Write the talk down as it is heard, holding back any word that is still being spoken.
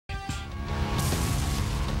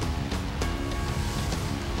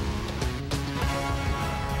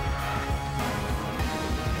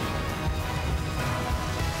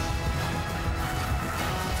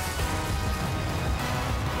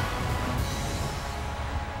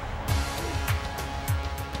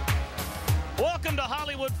Welcome to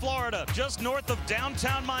Hollywood, Florida, just north of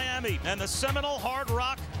downtown Miami and the Seminole Hard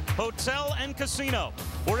Rock Hotel and Casino.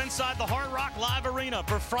 We're inside the Hard Rock Live Arena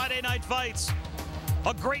for Friday night fights.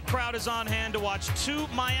 A great crowd is on hand to watch two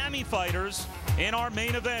Miami fighters in our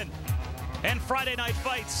main event. And Friday night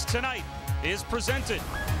fights tonight is presented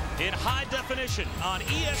in high definition on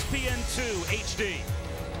ESPN2 HD.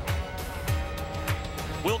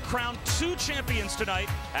 We'll crown two champions tonight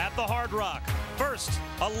at the Hard Rock. First,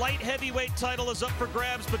 a light heavyweight title is up for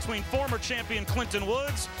grabs between former champion Clinton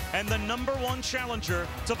Woods and the #1 challenger,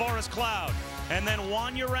 Tavoris Cloud. And then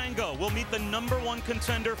Juan Urango will meet the #1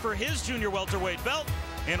 contender for his junior welterweight belt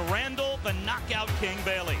in Randall the Knockout King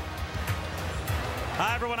Bailey.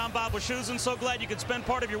 Hi everyone, I'm Bob Wischusen. So glad you could spend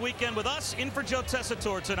part of your weekend with us. In for Joe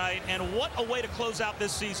Tessitore tonight, and what a way to close out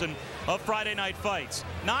this season of Friday night fights.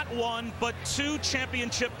 Not one, but two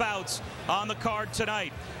championship bouts on the card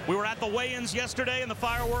tonight. We were at the weigh-ins yesterday and the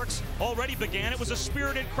fireworks already began. It was a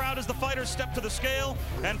spirited crowd as the fighters stepped to the scale,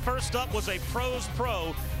 and first up was a pro's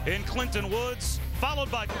pro in Clinton Woods, followed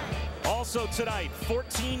by also tonight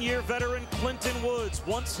 14-year veteran Clinton Woods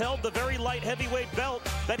once held the very light heavyweight belt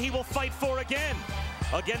that he will fight for again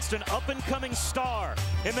against an up-and-coming star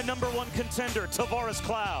in the #1 contender, Tavoris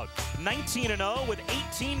Cloud. 19-0 with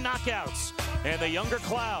 18 knockouts, and the younger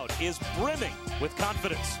Cloud is brimming with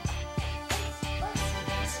confidence.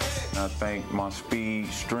 I think my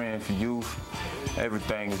speed, strength, youth,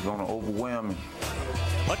 everything is going to overwhelm me.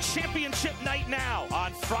 A championship night now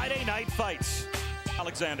on Friday Night Fights.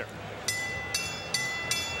 Alexander.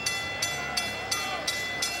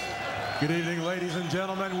 Good evening, ladies and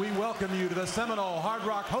gentlemen. We welcome you to the Seminole Hard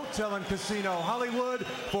Rock Hotel and Casino, Hollywood,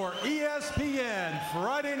 for ESPN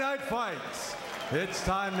Friday Night Fights. It's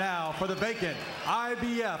time now for the vacant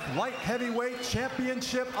IBF Light Heavyweight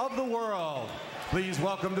Championship of the World. Please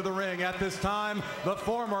welcome to the ring at this time the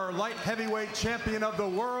former light heavyweight champion of the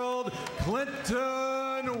world,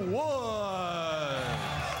 Clinton Woods.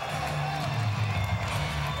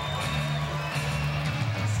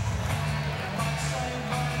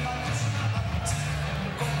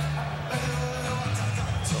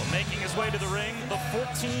 Making his way to the ring, the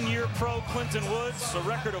 14-year pro Clinton Woods, a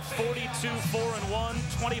record of 42-4-1,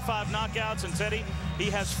 25 knockouts, and Teddy, he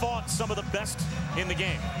has fought some of the best in the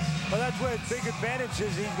game. Well, that's where his big advantage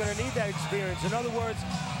is. He's going to need that experience. In other words,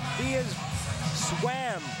 he has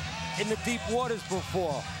swam in the deep waters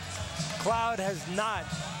before. Cloud has not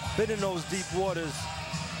been in those deep waters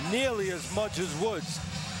nearly as much as Woods.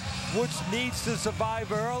 Woods needs to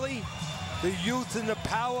survive early. The youth and the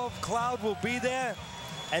power of Cloud will be there.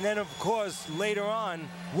 And then, of course, later on,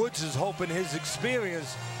 Woods is hoping his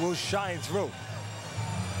experience will shine through.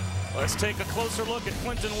 Let's take a closer look at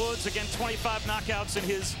Clinton Woods. Again, 25 knockouts in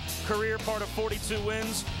his career, part of 42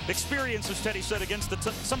 wins. Experience, as Teddy said, against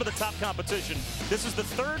some of the top competition. This is the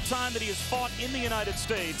third time that he has fought in the United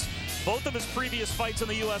States. Both of his previous fights in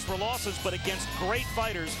the U.S. were losses, but against great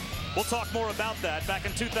fighters. We'll talk more about that. Back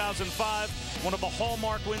in 2005, one of the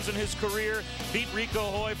hallmark wins in his career, beat Rico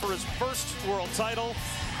Hoy for his first world title.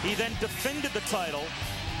 He then defended the title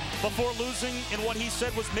before losing in what he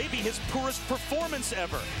said was maybe his poorest performance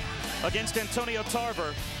ever against Antonio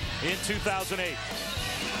Tarver in 2008.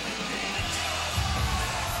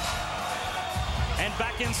 And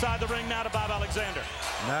back inside the ring now to Bob Alexander.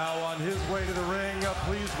 Now on his way to the ring,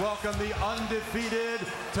 please welcome the undefeated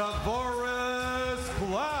Tavoris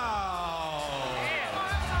Cloud.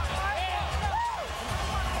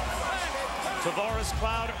 Tavoris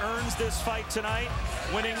Cloud earns this fight tonight,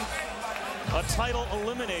 winning a title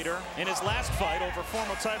eliminator in his last fight over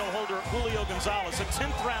former title holder Julio Gonzalez. A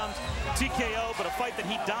 10th round TKO, but a fight that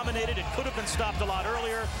he dominated. It could have been stopped a lot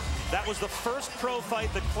earlier. That was the first pro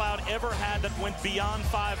fight that Cloud ever had that went beyond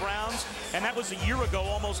 5 rounds, and that was a year ago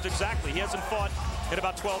almost exactly. He hasn't fought in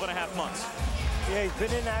about 12.5 months. Yeah, he's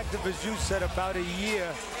been inactive, as you said, about a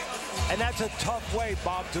year. And that's a tough way,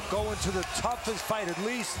 Bob, to go into the toughest fight, at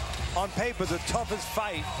least on paper, the toughest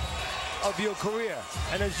fight of your career.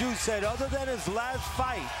 And as you said, other than his last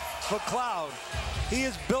fight for Cloud, he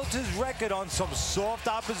has built his record on some soft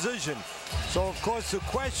opposition. So, of course, the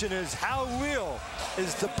question is, how real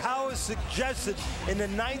is the power suggested in the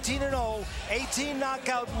 19-0, 18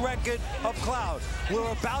 knockout record of Cloud? We're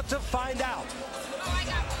about to find out.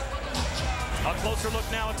 A closer look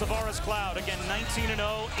now at Tavoris Cloud. Again,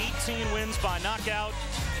 19-0, 18 wins by knockout.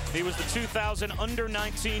 He was the 2000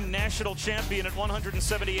 under-19 national champion at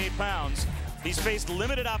 178 pounds. He's faced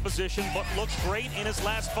limited opposition, but looked great in his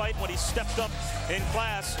last fight when he stepped up in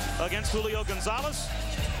class against Julio Gonzalez.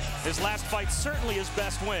 His last fight certainly his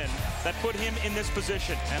best win that put him in this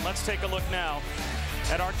position. And let's take a look now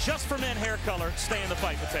at our Just for Men hair color. Stay in the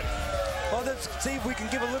fight with Telis. Well, let's see if we can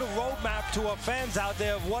give a little roadmap to our fans out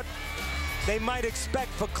there of what they might expect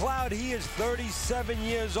for Cloud. He is 37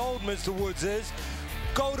 years old, Mr. Woods is.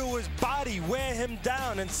 Go to his body, wear him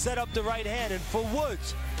down, and set up the right hand. And for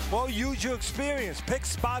Woods, well, use your experience. Pick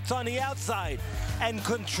spots on the outside and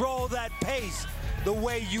control that pace the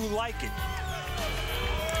way you like it.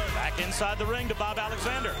 Back inside the ring to Bob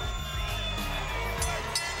Alexander.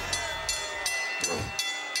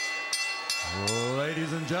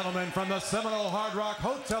 Ladies and gentlemen, from the Seminole Hard Rock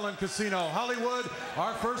Hotel and Casino, Hollywood,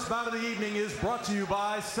 our first bout of the evening is brought to you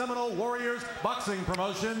by Seminole Warriors Boxing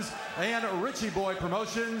Promotions and Richie Boy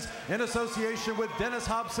Promotions in association with Dennis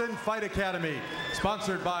Hobson Fight Academy.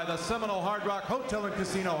 Sponsored by the Seminole Hard Rock Hotel and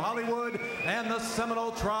Casino, Hollywood, and the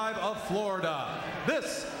Seminole Tribe of Florida.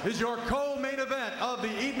 This is your co-main event of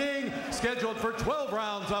the evening, scheduled for 12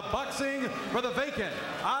 rounds of boxing for the vacant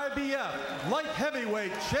IBF Light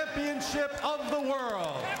Heavyweight Championship of the world.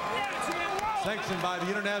 Sanctioned by the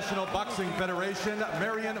International Boxing Federation,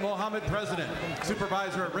 Marion Mohammed, President.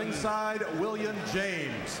 Supervisor at ringside, William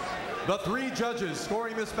James. The three judges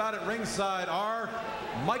scoring this bout at ringside are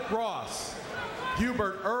Mike Ross,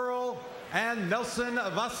 Hubert Earle, and Nelson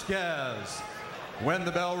Vazquez. When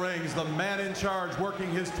the bell rings, the man in charge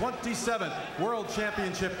working his 27th World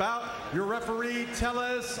Championship bout, your referee,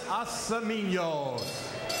 Telis Assimenios.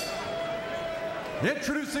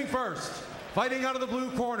 Introducing first, fighting out of the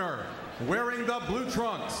blue corner, wearing the blue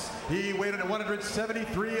trunks. He weighed in at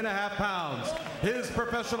 173.5 pounds. His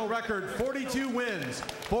professional record, 42 wins,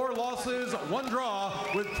 4 losses, 1 draw,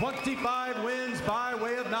 with 25 wins by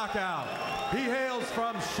way of knockout. He hails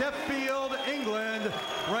from Sheffield, England,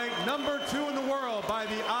 ranked number 2 in the world by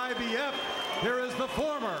the IBF. Here is the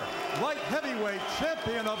former light heavyweight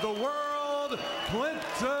champion of the world,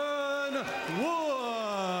 Clinton Woods.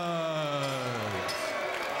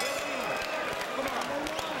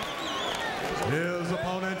 His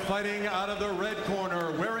opponent fighting out of the red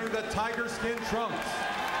corner, wearing the tiger skin trunks.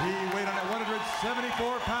 He weighed in at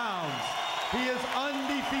 174 pounds. He is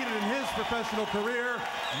undefeated in his professional career,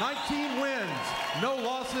 19 wins, no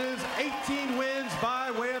losses, 18 wins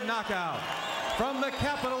by way of knockout. From the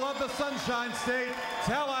capital of the Sunshine State,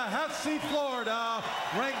 Tallahassee, Florida,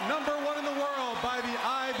 ranked number 1 in the world by the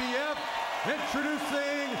IBF,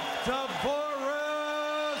 introducing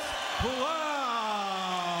Tavoris Cloud.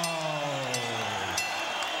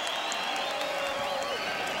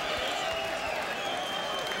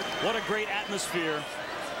 What a great atmosphere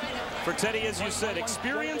for Teddy, as you said,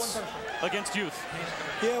 experience against youth.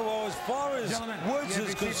 Yeah, well, as far as Woods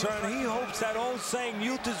is concerned, he hopes that old saying,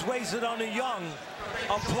 youth is wasted on the young,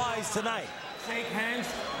 applies tonight. Shake hands,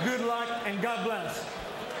 good luck, and God bless.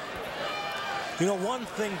 You know, one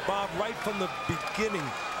thing, Bob, right from the beginning,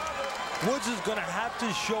 Woods is going to have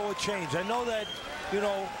to show a change. I know that, you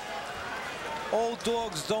know, old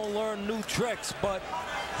dogs don't learn new tricks, but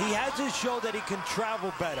he has to show that he can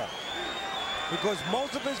travel better. Because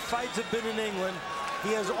most of his fights have been in England.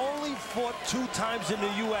 He has only fought 2 times in the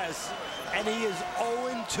U.S., and he is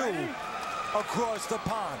 0-2 across the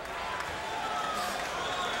pond.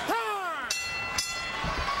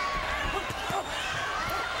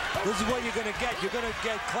 This is what you're going to get. You're going to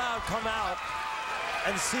get Cloud come out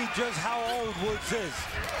and see just how old Woods is.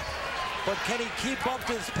 But can he keep up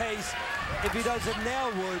this pace if he doesn't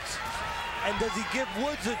nail Woods? And does he give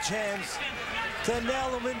Woods a chance to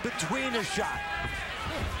nail him in between a shot?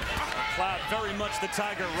 Cloud very much the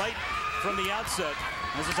tiger right from the outset,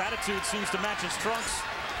 as his attitude seems to match his trunks.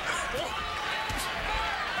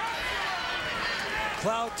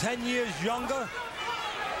 Cloud 10 years younger.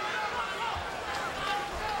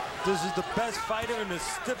 This is the best fighter in the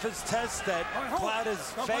stiffest test that Cloud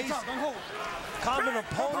has faced. Common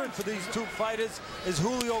opponent for these 2 fighters is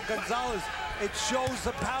Julio Gonzalez. It shows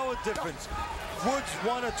the power difference. Woods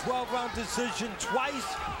won a 12-round decision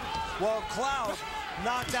twice, while Cloud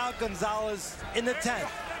knocked out Gonzalez in the 10th.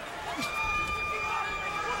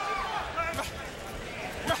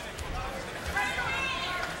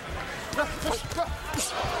 A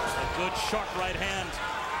good sharp right hand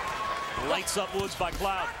lights up Woods by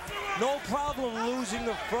Cloud. No problem losing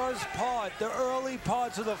the first part, the early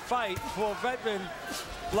parts of the fight for a veteran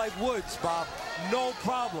like Woods, Bob. No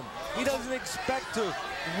problem. He doesn't expect to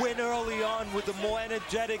win early on with the more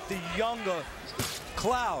energetic, the younger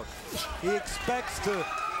Cloud. He expects to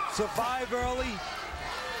survive early,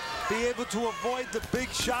 be able to avoid the big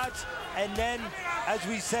shots, and then, as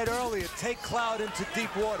we said earlier, take Cloud into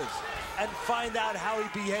deep waters and find out how he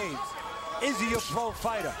behaves. Is he a pro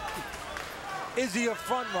fighter? Is he a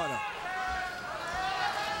front runner?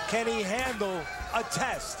 Can he handle a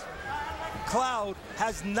test? Cloud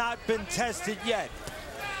has not been tested yet.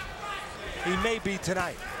 He may be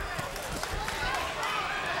tonight.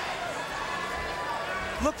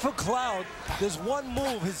 Look for Cloud. There's one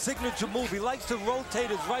move, his signature move. He likes to rotate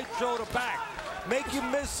his right shoulder back. Make you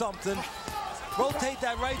miss something. Rotate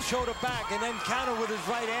that right shoulder back and then counter with his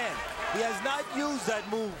right hand. He has not used that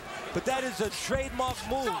move, but that is a trademark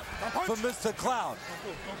move for Mr. Cloud.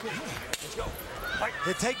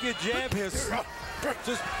 You take your jab here.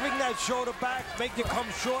 Just bring that shoulder back, make you come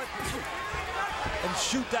short, and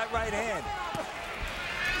shoot that right hand.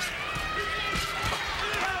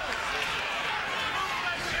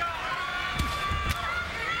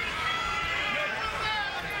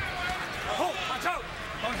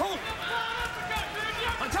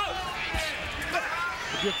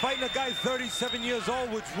 If you're fighting a guy 37 years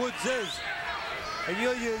old, which Woods is, and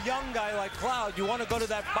you're a young guy like Cloud, you want to go to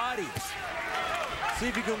that body. See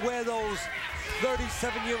if you can wear those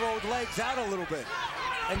 37-year-old legs out a little bit.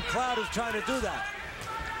 And Cloud is trying to do that.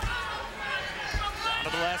 Down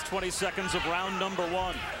to the last 20 seconds of round number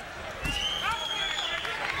 1.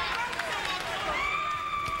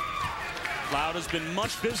 Cloud has been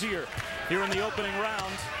much busier here in the opening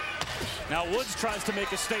round. Now Woods tries to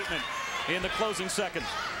make a statement in the closing seconds.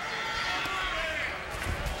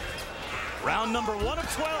 Round number 1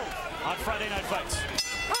 of 12 on Friday Night Fights.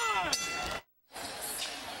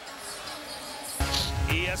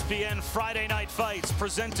 ESPN Friday Night Fights,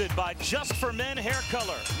 presented by Just for Men Hair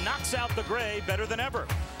Color. Knocks out the gray better than ever.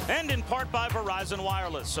 And in part by Verizon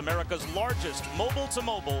Wireless, America's largest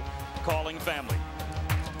mobile-to-mobile calling family.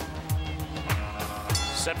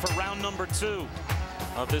 Set for round number 2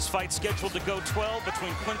 of this fight, scheduled to go 12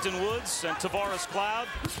 between Quentin Woods and Tavoris Cloud.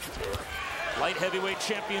 Light heavyweight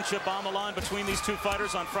championship on the line between these two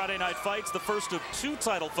fighters on Friday Night Fights. The first of 2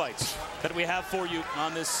 title fights that we have for you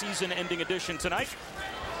on this season-ending edition tonight.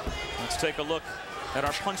 Let's take a look at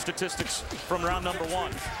our punch statistics from round number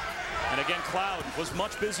 1. And again, Cloud was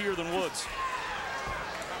much busier than Woods.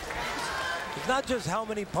 It's not just how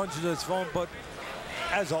many punches are thrown, but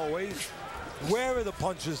as always, where are the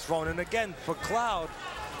punches thrown? And again, for Cloud,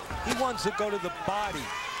 he wants to go to the body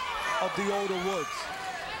of the older Woods.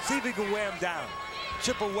 See if he can wear him down,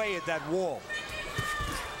 chip away at that wall.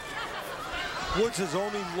 Woods has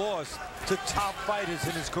only lost to top fighters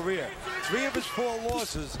in his career. 3 of his 4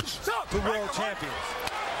 losses to world champions.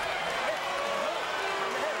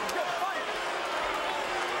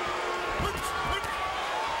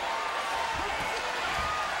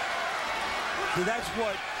 So that's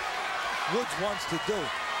what Woods wants to do.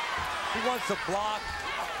 He wants to block.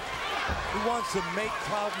 He wants to make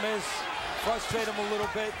Cloud miss, frustrate him a little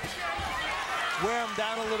bit, wear him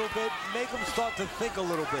down a little bit, make him start to think a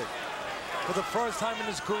little bit. For the first time in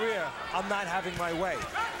his career, I'm not having my way.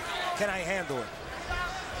 Can I handle it?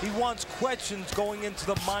 He wants questions going into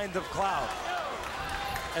the mind of Cloud.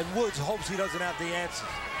 And Woods hopes he doesn't have the answers.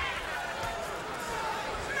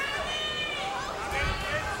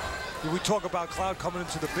 We talk about Cloud coming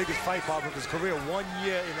into the biggest fight, Bob, of his career, 1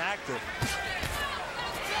 year inactive.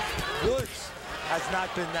 Woods has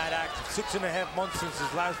not been that active. 6.5 months since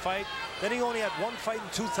his last fight. Then he only had 1 fight in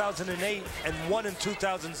 2008 and 1 in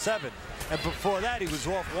 2007. And before that, he was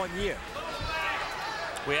off 1 year.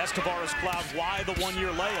 We asked Tavoris Cloud why the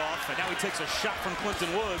 1-year layoff, and now he takes a shot from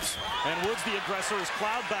Quentin Woods. And Woods, the aggressor, as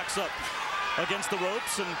Cloud backs up against the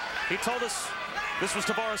ropes. And he told us this was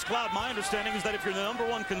Tavoris Cloud. My understanding is that if you're the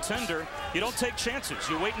 #1 contender, you don't take chances.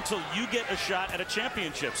 You wait until you get a shot at a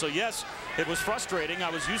championship. So yes, it was frustrating.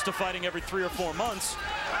 I was used to fighting every 3 or 4 months.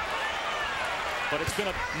 But it's been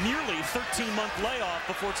a nearly 13-month layoff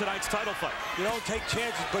before tonight's title fight. You don't take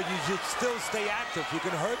chances, but you should still stay active. You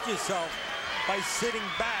can hurt yourself by sitting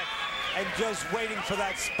back and just waiting for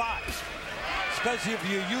that spot, especially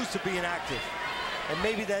if you're used to being active. And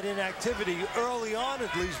maybe that inactivity early on,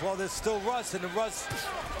 at least, while there's still rust, and the rust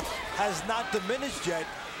has not diminished yet,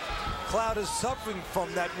 Cloud is suffering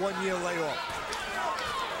from that 1-year layoff.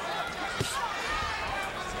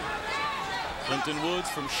 Quentin Woods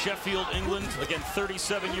from Sheffield, England, again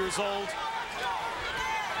 37 years old,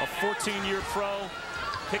 a 14-year pro,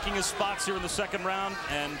 picking his spots here in the 2nd round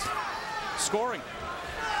and scoring.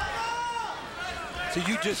 So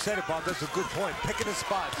you just said it, Bob. That's a good point. Picking his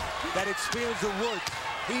spots. That experience of Woods.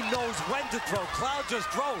 He knows when to throw. Cloud just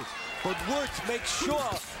throws, but Woods makes sure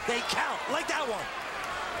they count, like that one.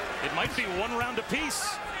 It might be 1 round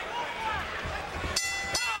apiece.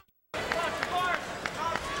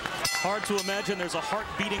 Hard to imagine there's a heart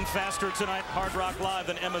beating faster tonight, Hard Rock Live,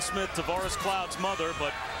 than Emma Smith, Tavoris Cloud's mother,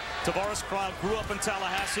 but Tavoris Cloud grew up in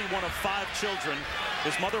Tallahassee, one of 5 children.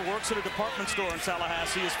 His mother works at a department store in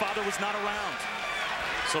Tallahassee. His father was not around.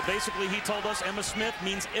 So basically, he told us Emma Smith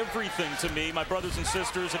means everything to me, my brothers and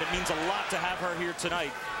sisters, and it means a lot to have her here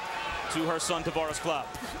tonight to her son, Tavoris Cloud.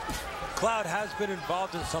 Cloud has been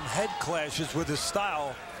involved in some head clashes with his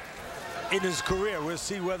style in his career. We'll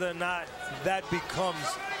see whether or not that becomes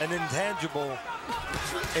an intangible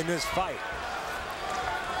in this fight.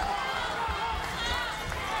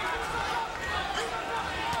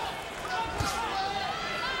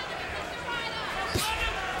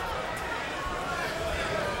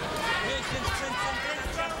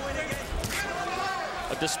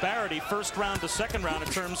 A disparity first round to second round in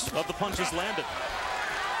terms of the punches landed.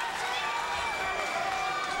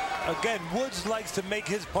 Again, Woods likes to make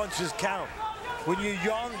his punches count. When you're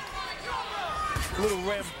young, a little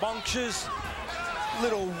rambunctious, a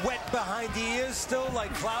little wet behind the ears still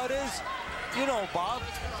like Cloud is. You know, Bob,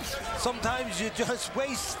 sometimes you just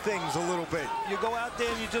waste things a little bit. You go out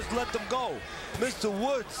there and you just let them go. Mr.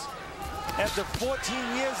 Woods, after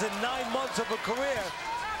 14 years and 9 months of a career,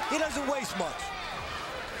 he doesn't waste much.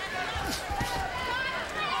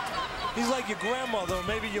 He's like your grandmother, or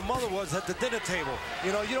maybe your mother was at the dinner table.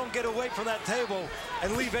 You know, you don't get away from that table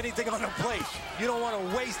and leave anything on the plate. You don't want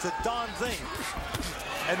to waste a darn thing.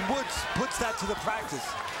 And Woods puts that to the practice.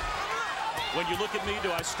 When you look at me,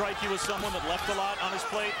 do I strike you as someone that left a lot on his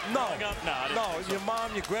plate? No. No, your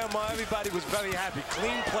mom, your grandma, everybody was very happy.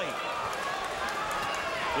 Clean plate.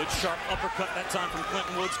 Good sharp uppercut that time from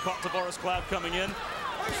Clinton Woods. Caught Tavoris Cloud coming in.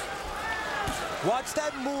 Watch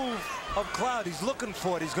that move of Cloud. He's looking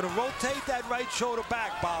for it. He's going to rotate that right shoulder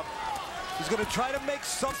back, Bob. He's going to try to make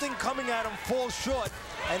something coming at him fall short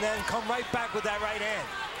and then come right back with that right hand.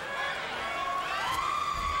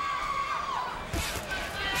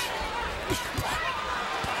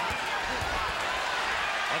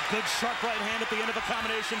 A good sharp right hand at the end of a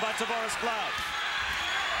combination by Tavoris Cloud.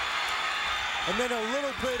 And then a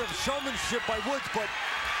little bit of showmanship by Woods, but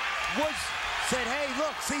Woods said, hey,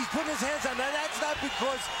 look, see, he's putting his hands on that. That's not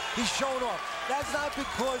because he's showing off. That's not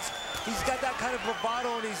because he's got that kind of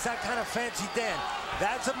bravado and he's that kind of fancy Dan.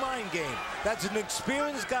 That's a mind game. That's an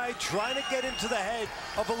experienced guy trying to get into the head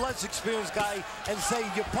of a less experienced guy and say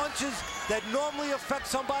your punches that normally affect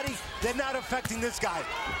somebody, they're not affecting this guy.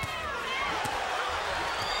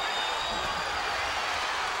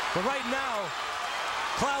 But right now,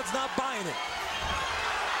 Cloud's not buying it.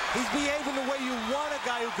 He's behaving the way you want a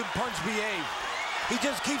guy who can punch behave. He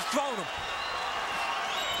just keeps throwing them.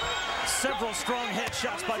 Several strong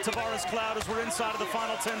headshots by Tavoris Cloud as we're inside of the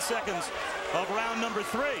final 10 seconds of round number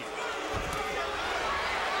 3.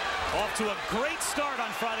 Off to a great start on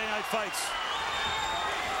Friday Night Fights.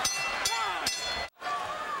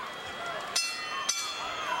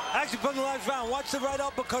 Actually, from the last round, watch the right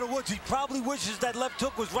uppercut of Woods. He probably wishes that left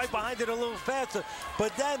hook was right behind it a little faster.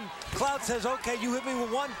 But then Cloud says, okay, you hit me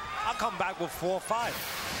with 1, I'll come back with 4 or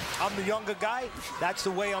 5. I'm the younger guy. That's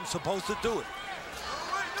the way I'm supposed to do it.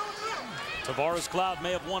 Tavoris Cloud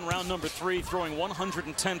may have won round number 3, throwing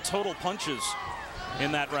 110 total punches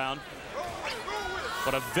in that round.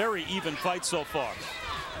 But a very even fight so far.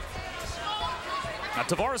 Now,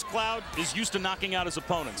 Tavoris Cloud is used to knocking out his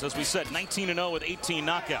opponents. As we said, 19-0 with 18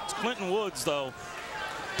 knockouts. Clinton Woods, though,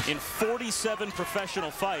 in 47 professional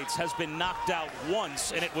fights, has been knocked out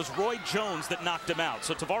once, and it was Roy Jones that knocked him out.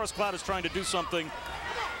 So Tavoris Cloud is trying to do something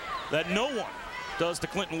that no one does to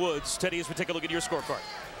Clinton Woods. Teddy, as we take a look at your scorecard.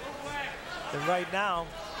 And right now,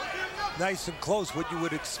 nice and close, what you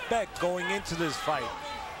would expect going into this fight.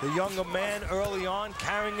 The younger man early on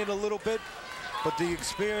carrying it a little bit, but the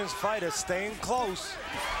experienced fighter staying close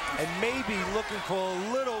and maybe looking for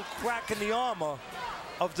a little crack in the armor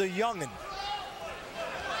of the youngin'.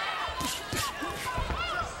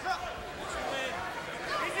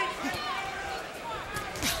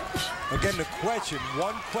 Again, the question,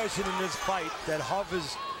 one question in this fight that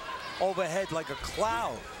hovers overhead like a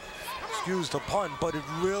cloud. Excuse the pun, but it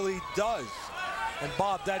really does. And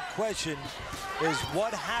Bob, that question is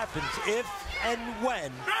what happens if and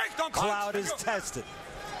when Cloud is tested?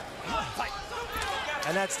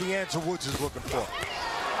 And that's the answer Woods is looking for.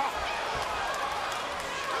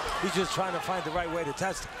 He's just trying to find the right way to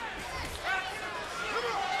test him.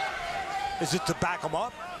 Is it to back him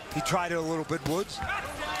up? He tried it a little bit, Woods.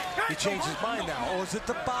 He changed his mind now. Or is it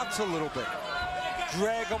to box a little bit?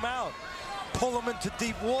 Drag him out. Pull him into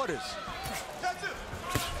deep waters.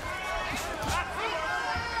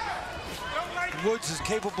 Woods is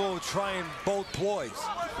capable of trying both ploys,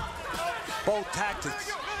 both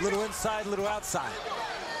tactics. Little inside, little outside.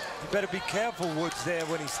 You better be careful, Woods, there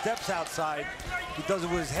when he steps outside. He does it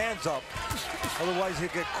with his hands up. Otherwise, he'll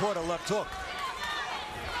get caught a left hook.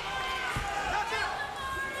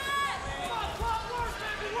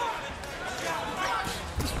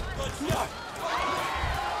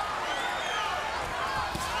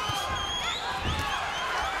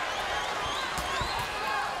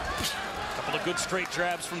 Couple of good straight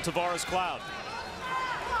jabs from Tavoris Cloud.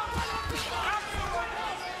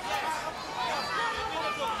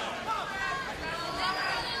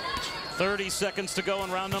 "30 seconds to go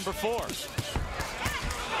in round number 4.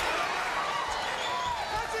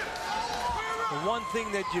 The one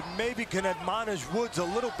thing that you maybe can admonish Woods a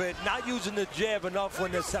little bit, not using the jab enough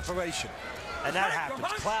when there's separation. And that happens.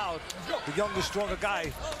 Cloud, the younger, stronger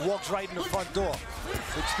guy, walks right in the front door.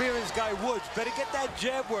 The experienced guy, Woods, better get that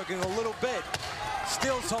jab working a little bit.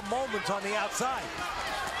 Steal some moments on the outside.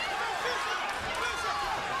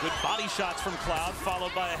 Good body shots from Cloud,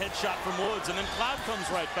 followed by a headshot from Woods, and then Cloud comes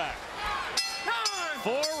right back.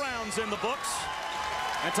 4 rounds in the books,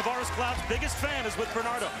 and Tavoris Cloud's biggest fan is with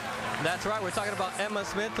Bernardo. That's right. We're talking about Emma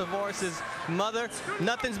Smith, Tavoris' mother.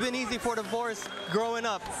 Nothing's been easy for Tavoris growing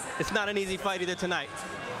up. It's not an easy fight either tonight.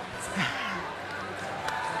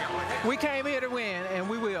 We came here to win, and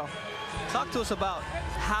we will. Talk to us about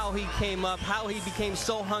how he came up, how he became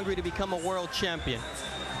so hungry to become a world champion.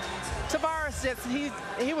 Tavoris,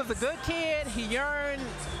 he was a good kid. He yearned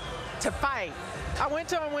to fight. I went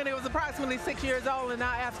to him when he was approximately 6 years old, and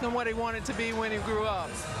I asked him what he wanted to be when he grew up.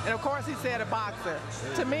 And of course, he said a boxer.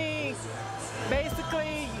 To me,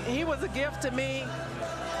 basically, he was a gift to me.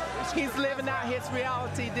 He's living out his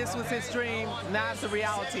reality. This was his dream. Now it's a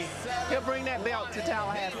reality. He'll bring that belt to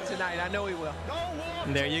Tallahassee tonight. I know he will.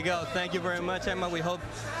 There you go. Thank you very much, Emma. We hope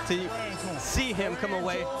to see him come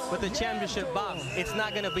away with a championship bout. It's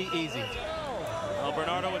not going to be easy. Well,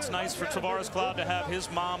 Bernardo, it's nice for Tavoris Cloud to have his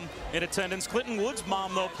mom in attendance. Clinton Woods'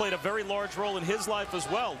 mom, though, played a very large role in his life as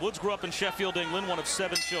well. Woods grew up in Sheffield, England, one of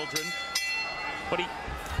 7 children. But he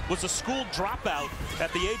was a school dropout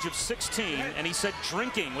at the age of 16, and he said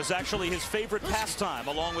drinking was actually his favorite pastime.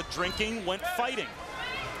 Along with drinking went fighting.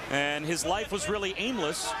 And his life was really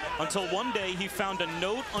aimless until one day he found a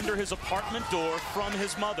note under his apartment door from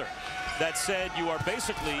his mother that said, "You are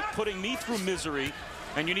basically putting me through misery,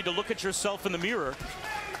 and you need to look at yourself in the mirror."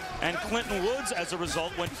 And Clinton Woods, as a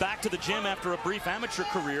result, went back to the gym after a brief amateur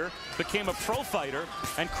career, became a pro fighter,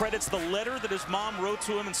 and credits the letter that his mom wrote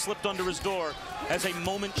to him and slipped under his door as a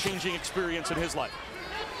moment-changing experience in his life.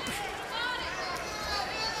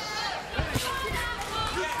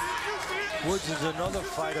 Woods is another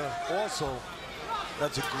fighter also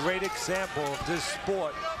that's a great example of this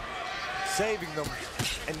sport saving them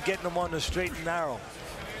and getting them on the straight and narrow.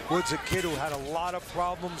 Woods, a kid who had a lot of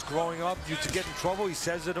problems growing up, used to get in trouble. He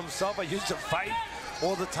says it himself. I used to fight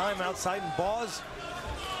all the time outside in bars.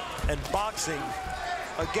 And boxing,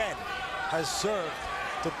 again, has served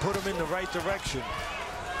to put him in the right direction.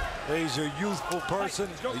 He's a youthful person,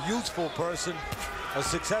 a useful person, a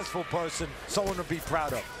successful person, someone to be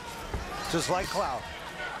proud of. Just like Cloud.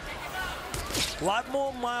 A lot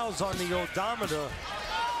more miles on the odometer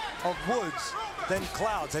of Woods than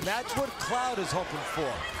Cloud's, and that's what Cloud is hoping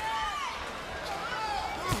for.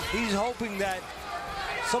 He's hoping that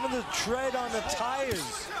some of the tread on the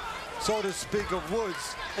tires, so to speak, of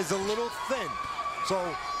Woods is a little thin.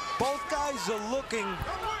 So both guys are looking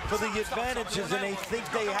for the advantages, and they think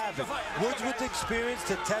they have it. Woods with experience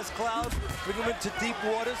to test Cloud, bring him into deep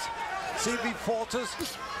waters, see if he falters,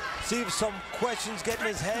 see if some questions get in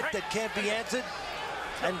his head that can't be answered.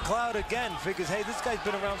 And Cloud, again, figures, hey, this guy's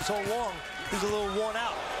been around so long, he's a little worn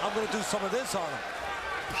out. I'm going to do some of this on him.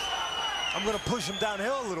 I'm going to push him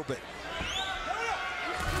downhill a little bit.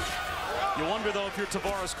 You wonder, though, if you're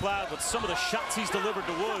Tavoris Cloud with some of the shots he's delivered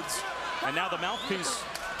to Woods, and now the mouthpiece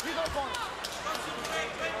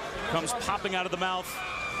comes popping out of the mouth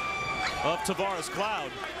of Tavoris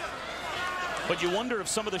Cloud. But you wonder if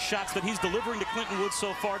some of the shots that he's delivering to Clinton Woods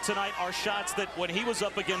so far tonight are shots that, when he was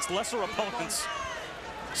up against lesser opponents,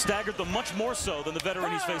 staggered them much more so than the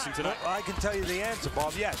veteran he's facing tonight. Well, I can tell you the answer,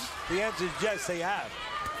 Bob. Yes. The answer is yes, they have.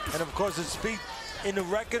 And, of course, it speaks in the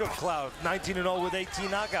record of Cloud, 19-0 with 18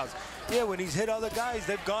 knockouts. Yeah, when he's hit other guys,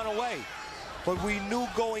 they've gone away. But we knew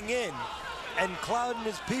going in, and Cloud and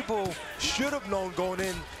his people should have known going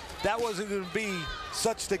in, that wasn't going to be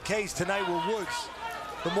such the case tonight with Woods,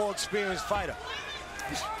 the more experienced fighter.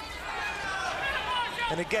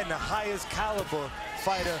 And again, the highest caliber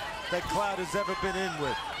fighter that Cloud has ever been in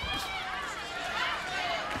with.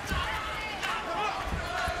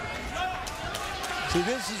 See,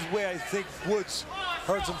 this is where I think Woods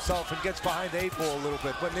hurts himself and gets behind the 8 ball a little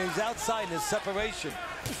bit. When he's outside in his separation,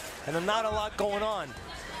 and not a lot going on.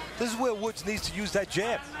 This is where Woods needs to use that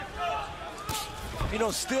jab. You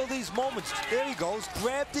know, steal these moments. There he goes.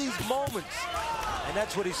 Grab these moments. And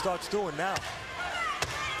that's what he starts doing now.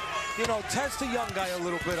 You know, test the young guy a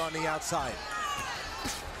little bit on the outside.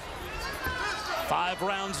 5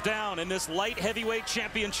 rounds down in this light heavyweight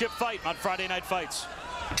championship fight on Friday Night Fights.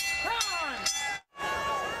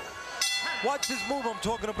 Watch this move I'm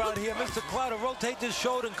talking about here. Mr. Cloud will rotate this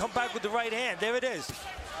shoulder and come back with the right hand. There it is.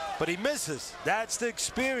 But he misses. That's the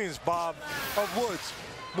experience, Bob, of Woods.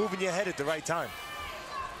 Moving your head at the right time.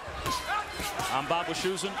 I'm Bob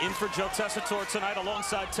Wischusen, in for Joe Tessitore tonight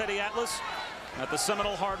alongside Teddy Atlas at the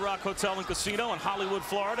Seminole Hard Rock Hotel and Casino in Hollywood,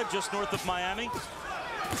 Florida, just north of Miami.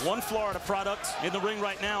 One Florida product in the ring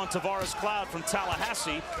right now, and Tavoris Cloud from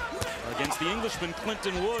Tallahassee against the Englishman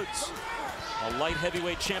Clinton Woods. A light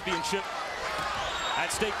heavyweight championship at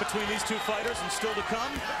stake between these two fighters, and still to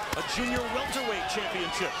come, a junior welterweight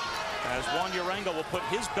championship, as Juan Urango will put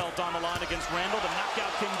his belt on the line against Randall to knock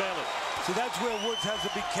out King Bailey. So that's where Woods has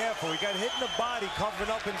to be careful. He got hit in the body, covering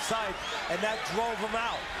up inside, and that drove him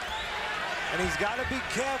out. And he's got to be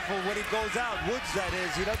careful when he goes out. Woods, that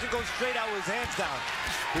is. He doesn't go straight out with his hands down,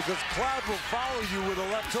 because Cloud will follow you with a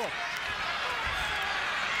left hook.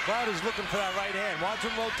 Cloud is looking for that right hand. Watch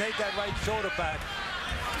him rotate that right shoulder back.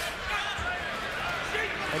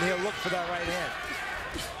 And he'll look for that right hand.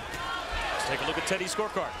 Let's take a look at Teddy's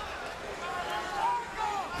scorecard.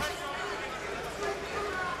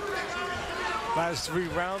 Last 3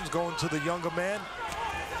 rounds going to the younger man.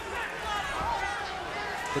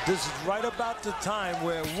 But this is right about the time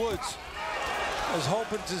where Woods is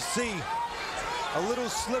hoping to see a little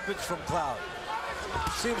slippage from Cloud.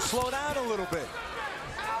 See him slow down a little bit.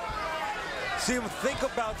 See him think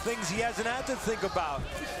about things he hasn't had to think about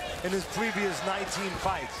in his previous 19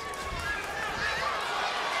 fights.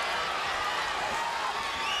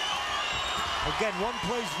 Again, one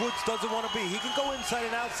place Woods doesn't want to be. He can go inside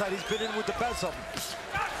and outside. He's been in with the best of them.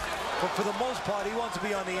 But for the most part, he wants to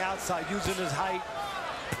be on the outside, using his height,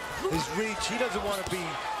 his reach. He doesn't want to be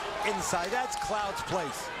inside. That's Cloud's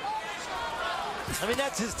place. I mean,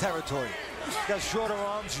 that's his territory. He's got shorter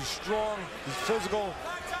arms, he's strong, he's physical.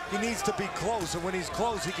 He needs to be close, and when he's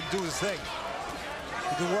close, he can do his thing.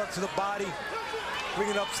 He can work to the body, bring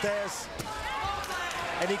it upstairs,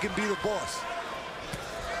 and he can be the boss.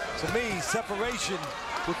 To me, separation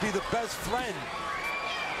would be the best friend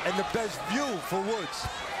and the best view for Woods.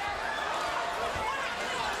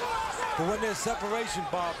 But when there's separation,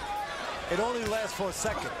 Bob, it only lasts for a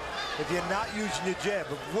second if you're not using your jab.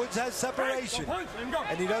 If Woods has separation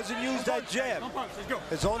and he doesn't use that jab,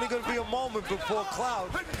 it's only going to be a moment before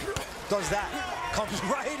Cloud does that. Comes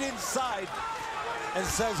right inside and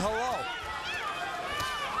says hello.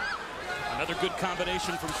 Another good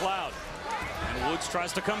combination from Cloud. And Woods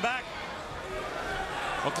tries to come back.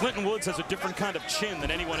 Well, Clinton Woods has a different kind of chin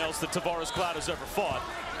than anyone else that Tavoris Cloud has ever fought,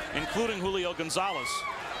 including Julio Gonzalez,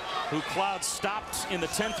 who Cloud stopped in the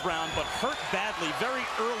 10th round, but hurt badly very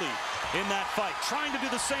early in that fight. Trying to do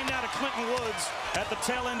the same now to Clinton Woods at the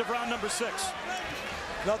tail end of round number 6.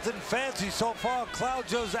 Nothing fancy so far. Cloud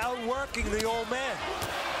just outworking the old man.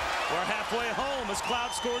 We're halfway home as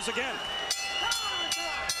Cloud scores again.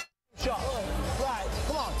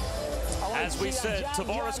 As we said,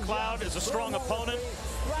 Tavoris Cloud is a strong opponent,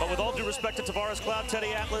 but with all due respect to Tavoris Cloud,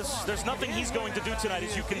 Teddy Atlas, there's nothing he's going to do tonight,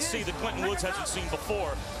 as you can see, that Clinton Woods hasn't seen before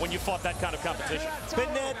when you fought that kind of competition.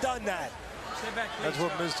 Been there, done that. That's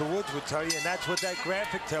what Mr. Woods would tell you, and that's what that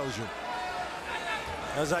graphic tells you.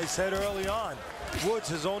 As I said early on, Woods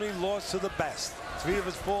has only lost to the best. 3 of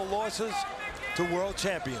his 4 losses to world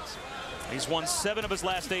champions. He's won 7 of his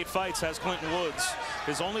last 8 fights, has Clinton Woods.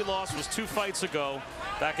 His only loss was 2 fights ago,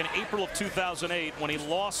 back in April of 2008, when he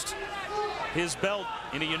lost his belt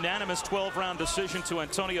in a unanimous 12-round decision to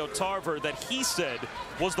Antonio Tarver that he said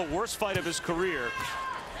was the worst fight of his career.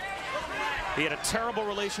 He had a terrible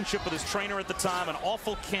relationship with his trainer at the time, an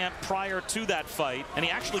awful camp prior to that fight, and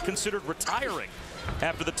he actually considered retiring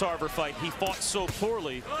after the Tarver fight. He fought so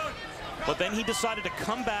poorly, but then he decided to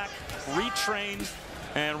come back, retrain,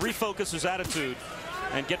 and refocus his attitude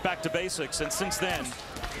and get back to basics. And since then,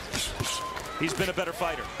 he's been a better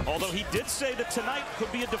fighter. Although he did say that tonight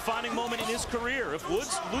could be a defining moment in his career. If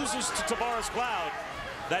Woods loses to Tavoris Cloud,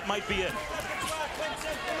 that might be it.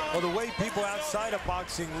 Well, the way people outside of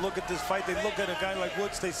boxing look at this fight, they look at a guy like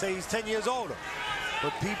Woods, they say he's 10 years older.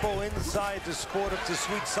 But people inside the sport of the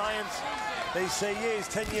sweet science, they say, yeah, he's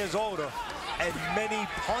 10 years older and many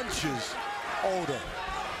punches older.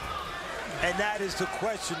 And that is the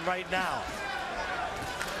question right now.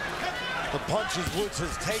 The punches Woods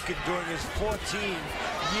has taken during his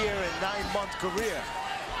 14-year and 9-month career.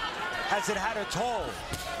 Has it had a toll?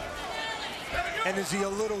 And is he a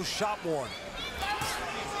little shot worn?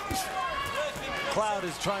 Cloud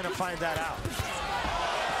is trying to find that out.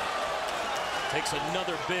 Takes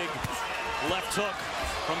another big left hook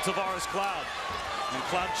from Tavoris Cloud. And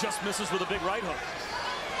Cloud just misses with a big right hook.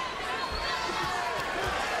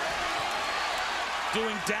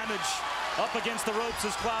 Doing damage up against the ropes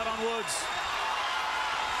is Cloud on Woods.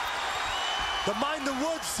 The mind of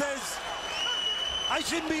Woods says, I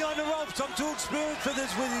shouldn't be on the ropes. I'm too experienced for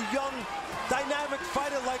this with a young, dynamic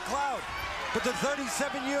fighter like Cloud. But the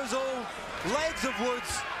 37 years old legs of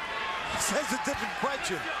Woods says a different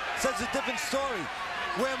question, says a different story.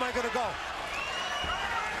 Where am I going to go?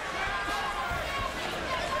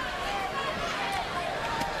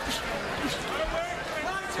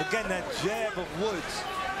 Again, that jab of Woods,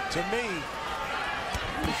 to me,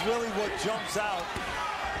 is really what jumps out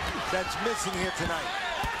that's missing here tonight.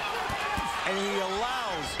 And he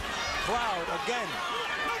allows Cloud, again,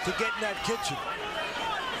 to get in that kitchen.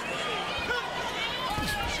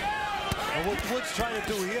 And what Woods trying to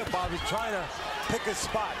do here, Bob, is trying to pick his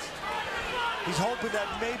spots. He's hoping that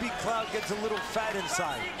maybe Cloud gets a little fat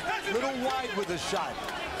inside, a little wide with a shot,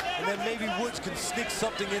 and then maybe Woods can sneak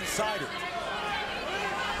something inside it.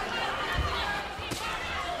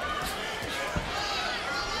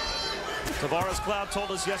 Tavoris Cloud told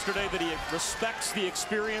us yesterday that he respects the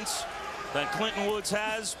experience that Clinton Woods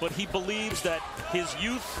has, but he believes that his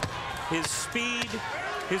youth, his speed,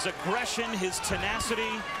 his aggression, his tenacity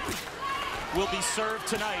will be served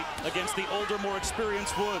tonight against the older, more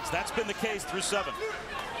experienced Woods. That's been the case through 7.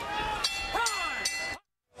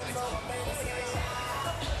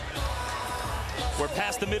 We're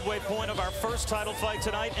past the midway point of our first title fight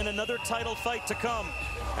tonight, and another title fight to come,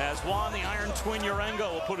 as Juan the Iron Twin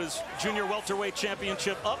Urango will put his junior welterweight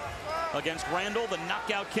championship up against Randall, the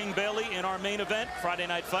knockout King Bailey, in our main event. Friday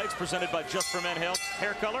Night Fights presented by Just for Men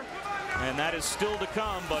Hair Color. And that is still to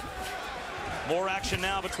come, but more action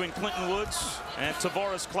now between Clinton Woods and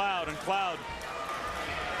Tavoris Cloud. And Cloud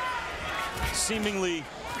seemingly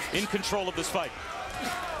in control of this fight.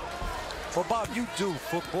 Well, Bob, you do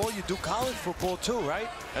football. You do college football too, right?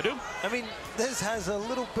 I do. I mean, this has a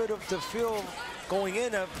little bit of the feel going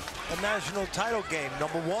in a national title game.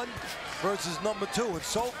 Number 1 versus number 2. And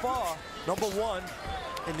so far, number 1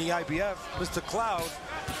 in the IBF, Mr. Cloud,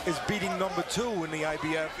 is beating number 2 in the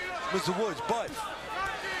IBF, Mr. Woods. But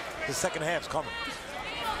the second half's coming.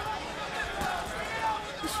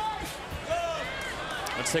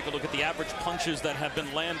 Let's take a look at the average punches that have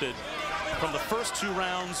been landed from the first 2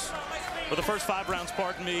 rounds, or the first 5 rounds,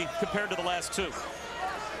 pardon me, compared to the last 2.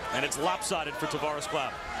 And it's lopsided for Tavoris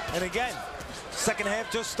Cloud. And again, second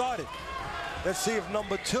half just started. Let's see if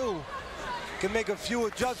number 2 can make a few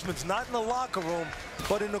adjustments, not in the locker room,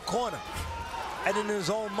 but in the corner and in his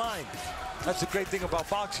own mind. That's the great thing about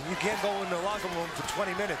boxing. You can't go in the locker room for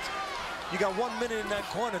 20 minutes. You got 1 minute in that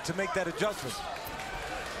corner to make that adjustment.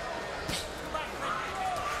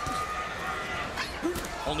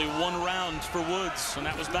 Only 1 round for Woods, and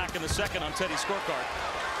that was back in the second on Teddy's scorecard.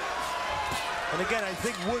 And again, I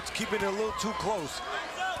think Woods keeping it a little too close.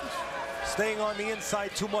 Staying on the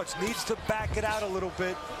inside too much. Needs to back it out a little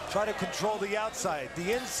bit. Try to control the outside.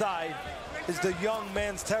 The inside is the young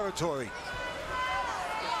man's territory.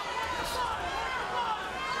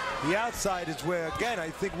 The outside is where, again, I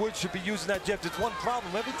think Woods should be using that jab. There's one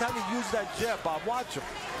problem. Every time he uses that jab, Bob, watch him.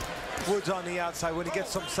 Woods on the outside when he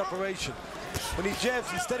gets some separation. When he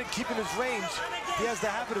jabs, instead of keeping his range, he has the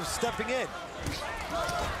habit of stepping in.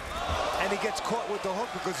 And he gets caught with the hook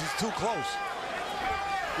because he's too close.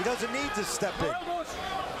 He doesn't need to step in.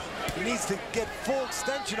 He needs to get full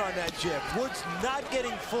extension on that jab. Woods not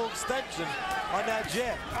getting full extension on that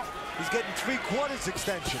jab. He's getting 3/4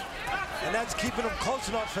 extension. And that's keeping him close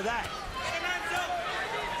enough for that.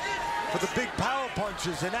 For the big power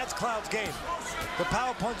punches, and that's Cloud's game. The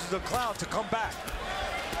power punches of Cloud to come back.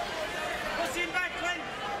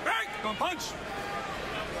 Punch.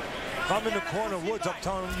 I'm in the corner, Woods. I'm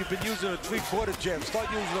telling him, you've been using a 3/4 jab. Start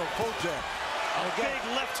using a full jab. A big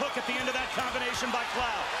left hook at the end of that combination by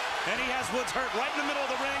Cloud. And he has Woods hurt right in the middle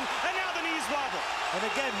of the ring. And now the knees wobble. And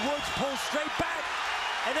again, Woods pulls straight back.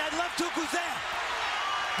 And that left hook was there.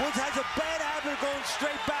 Woods has a bad habit of going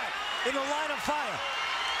straight back in the line of fire.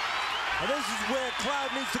 And this is where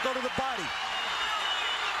Cloud needs to go to the body.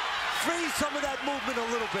 Freeze some of that movement a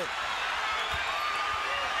little bit.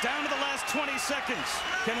 Down to the last 20 seconds.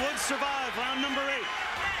 Can Woods survive round number 8?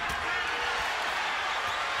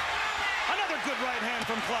 Another good right hand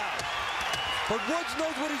from Cloud. But Woods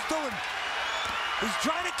knows what he's doing. He's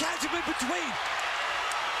trying to catch him in between.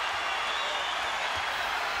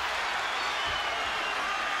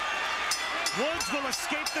 Woods will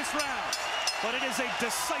escape this round, but it is a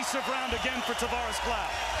decisive round again for Tavoris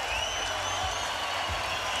Cloud.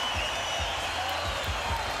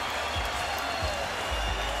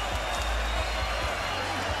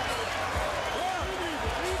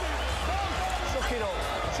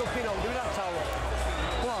 Chuck it up, give me that towel.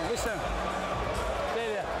 Come on, listen.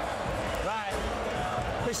 There. Right.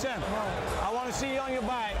 Listen, I want to see you on your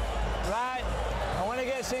back, right? And when it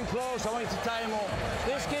gets in close, I want you to tie him up.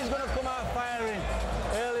 This kid's going to come out firing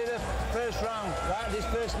early the first round, right? This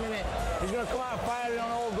first minute. He's going to come out firing on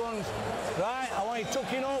all guns, right? I want you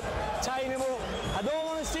tucking up, tying him up. I don't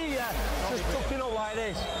want to see you just tucking up like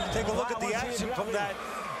this. Take a look at the action from that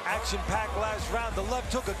action-packed last round. The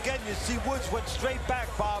left hook again, you see Woods went straight back,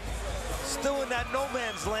 Bob. Still in that no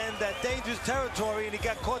man's land, that dangerous territory, and he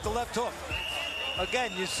got caught the left hook.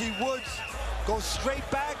 Again, you see Woods go straight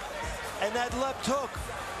back, and that left hook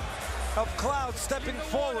of Cloud stepping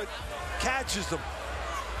forward catches him.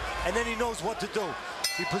 And then he knows what to do.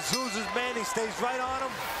 He pursues his man, he stays right on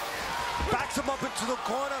him, backs him up into the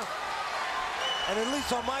corner, and at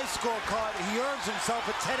least on my scorecard, he earns himself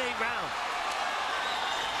a 10-8 round.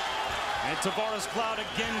 And Tavoris Cloud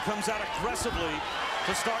again comes out aggressively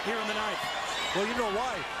to start here in the ninth. Well, you know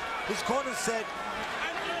why? His corner said,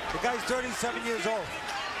 the guy's 37 years old.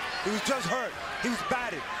 He was just hurt. He was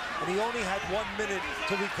batted. And he only had 1 minute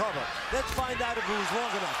to recover. Let's find out if it was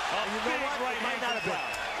long enough. And you know what? Right, it might not have been.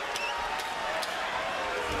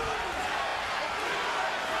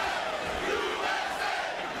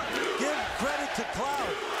 Give credit to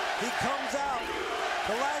Cloud. He comes out.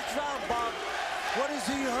 The last round, Bob, what has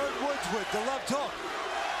he hurt Woods with? The left hook.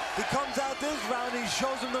 He comes out this round, he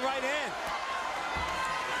shows him the right hand.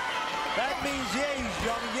 That means, yeah, he's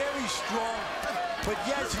young, yeah, he's strong, but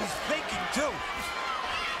yes, he's thinking too.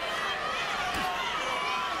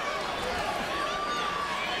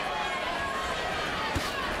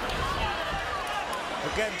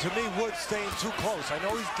 Again, to me, Woods staying too close. I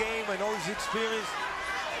know he's game, I know he's experienced,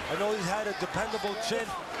 I know he's had a dependable chin.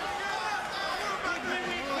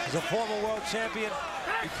 He's a former world champion.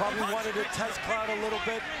 He probably wanted to test Cloud a little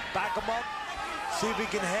bit, back him up, see if he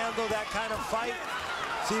can handle that kind of fight,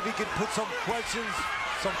 see if he can put some questions,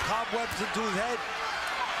 some cobwebs into his head.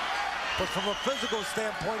 But from a physical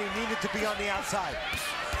standpoint, he needed to be on the outside.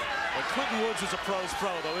 Well, Clinton Woods is a pro's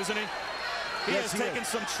pro, though, isn't he? He has taken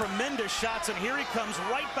some tremendous shots, and here he comes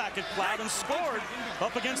right back at Cloud and scored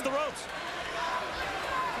up against the ropes.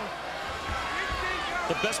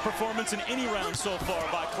 The best performance in any round so far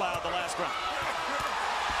by Cloud the last round.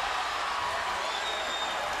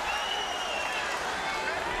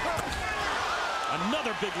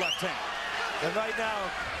 Another big left hand. And right now,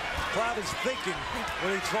 Cloud is thinking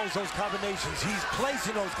when he throws those combinations. He's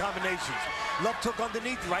placing those combinations. Left hook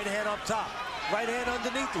underneath, right hand up top. Right hand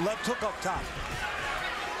underneath, left hook up top.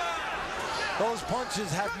 Those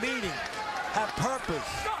punches have meaning, have purpose.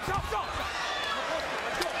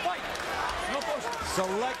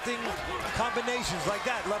 Selecting combinations like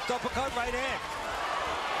that. Left uppercut, right hand.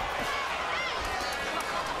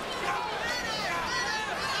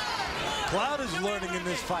 Cloud is learning in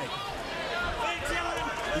this fight.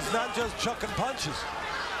 He's not just chucking punches.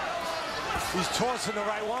 He's tossing the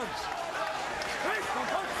right ones.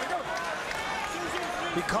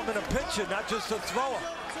 Becoming a pitcher, not just a thrower.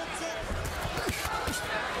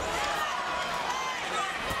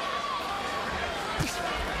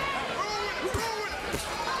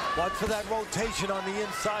 Watch for that rotation on the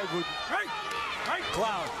inside with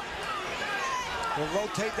Cloud. He'll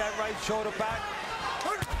rotate that right shoulder back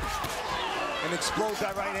and explode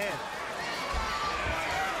that right hand.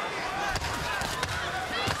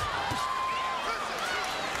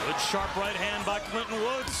 Good sharp right hand by Clinton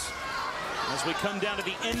Woods. As we come down to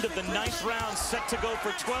the end of the ninth round, set to go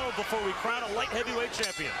for 12 before we crown a light heavyweight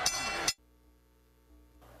champion.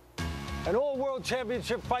 An all-world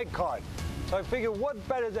championship fight card. So I figured what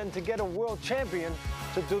better than to get a world champion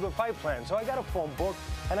to do the fight plan. So I got a phone book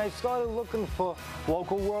and I started looking for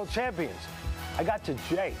local world champions. I got to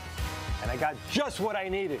Jay and I got just what I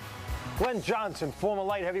needed. Glenn Johnson, former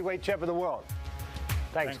light heavyweight champ of the world.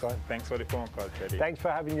 Thanks, Glenn. Thanks for the phone call, Teddy. Thanks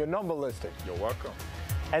for having your number listed. You're welcome.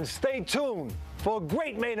 And stay tuned for a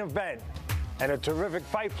great main event and a terrific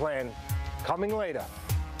fight plan coming later.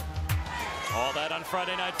 All that on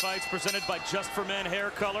Friday Night Fights, presented by Just for Men Hair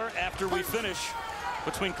Color. After we finish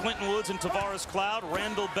between Clinton Woods and Tavoris Cloud,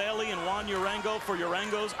 Randall Bailey and Juan Urango for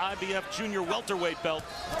Urango's IBF Junior welterweight belt.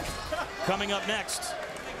 Coming up next.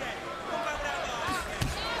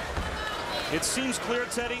 It seems clear,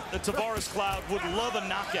 Teddy, that Tavoris Cloud would love a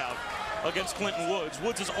knockout against Clinton Woods.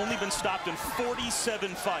 Woods has only been stopped in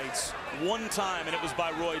 47 fights, one time, and it was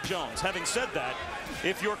by Roy Jones. Having said that,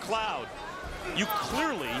 if you're Cloud, you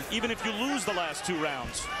clearly, even if you lose the last 2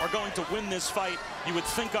 rounds, are going to win this fight, you would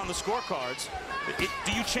think, on the scorecards.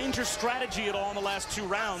 Do you change your strategy at all in the last 2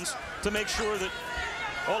 rounds to make sure that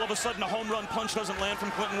all of a sudden a home run punch doesn't land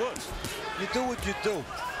from Clinton Woods? You do what you do,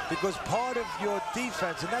 because part of your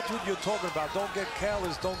defense, and that's what you're talking about, don't get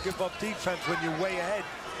careless, don't give up defense when you're way ahead.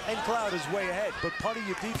 And Cloud is way ahead, but part of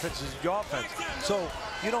your defense is your offense. So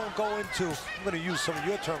you don't go into, I'm going to use some of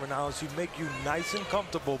your terminology, make you nice and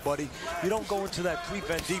comfortable, buddy. You don't go into that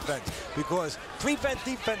prevent defense, because prevent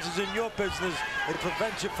defense is in your business. It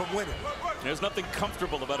prevents you from winning. There's nothing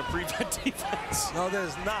comfortable about a prevent defense. No,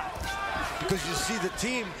 there's not. Because you see the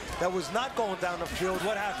team that was not going down the field,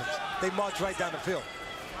 what happens? They march right down the field.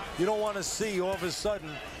 You don't want to see all of a sudden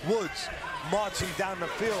Woods marching down the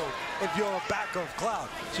field if you're a back of Cloud.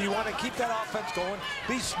 So you want to keep that offense going,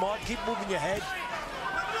 be smart, keep moving your head.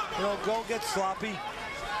 You know, go get sloppy,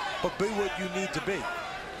 but be what you need to be.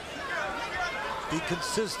 Be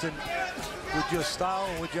consistent with your style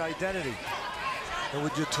and with your identity and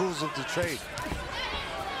with your tools of the trade.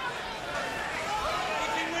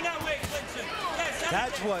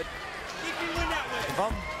 That's what, if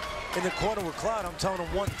I'm in the corner with Cloud, I'm telling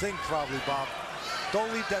him one thing probably, Bob. Don't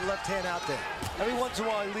leave that left hand out there. Every once in a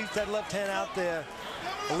while, he leaves that left hand out there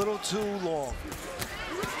a little too long.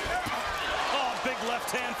 Oh, big left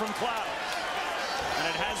hand from Cloud. And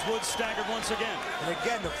it has Woods staggered once again. And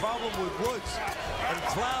again, the problem with Woods, and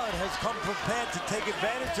Cloud has come prepared to take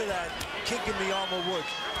advantage of that kink in the arm of Woods.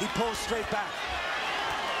 He pulls straight back.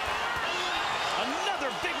 Another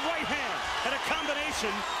big right hand, and a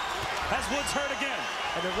combination has Woods hurt again.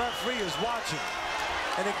 And the referee is watching.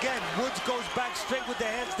 And again, Woods goes back straight with the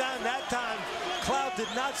hands down. That time, Cloud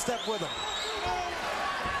did not step with him.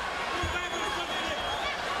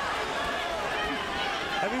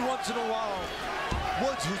 Every once in a while,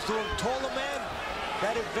 Woods, who's the taller man,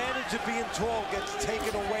 that advantage of being tall gets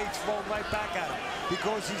taken away, thrown right back at him,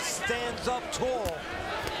 because he stands up tall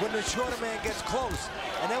when the shorter man gets close.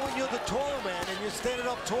 And then when you're the taller man and you're standing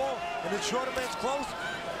up tall and the shorter man's close,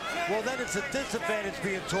 well, then it's a disadvantage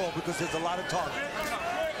being tall because there's a lot of target.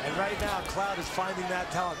 And right now, Cloud is finding that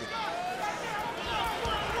target.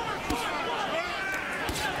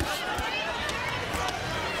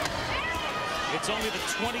 It's only the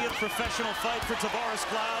 20th professional fight for Tavoris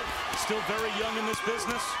Cloud. Still very young in this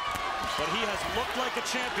business, but he has looked like a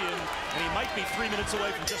champion, and he might be 3 minutes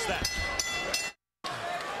away from just that.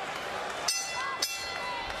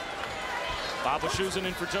 Bob Wischusen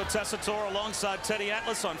in for Joe Tessitore alongside Teddy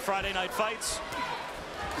Atlas on Friday Night Fights.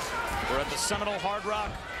 We're at the Seminole Hard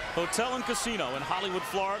Rock Hotel and Casino in Hollywood,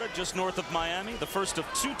 Florida, just north of Miami. The first of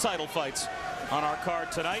 2 title fights on our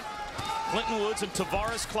card tonight. Clinton Woods and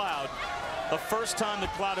Tavoris Cloud. The first time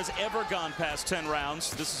that Cloud has ever gone past 10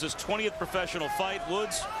 rounds. This is his 20th professional fight.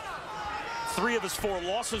 Woods, 3 of his 4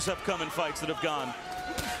 losses have come in fights that have gone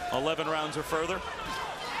 11 rounds or further.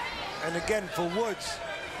 And again, for Woods,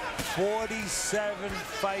 47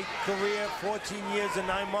 fight career, 14 years and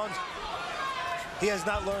 9 months. He has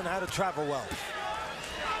not learned how to travel well.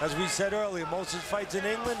 As we said earlier, most of his fights in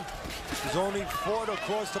England, he's only fought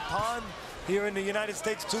across the pond. Here in the United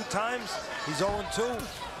States 2 times, he's 0-2.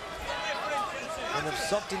 And if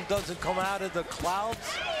something doesn't come out of the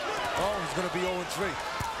clouds, oh, he's going to be 0-3.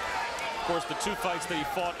 Of course, the 2 fights that he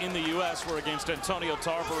fought in the U.S. were against Antonio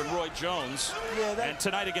Tarver and Roy Jones. Yeah, and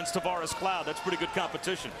tonight against Tavoris Cloud. That's pretty good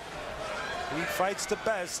competition. He fights the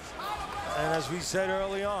best. And as we said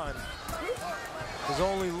early on, his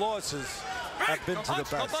only losses have been to the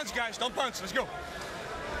best. Don't punch, guys. Don't punch. Let's go.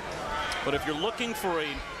 But if you're looking for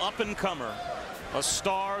an up-and-comer, a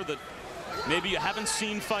star that maybe you haven't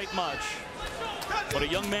seen fight much, but a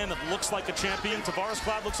young man that looks like a champion, Tavoris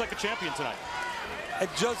Cloud looks like a champion tonight. And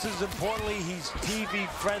just as importantly, he's TV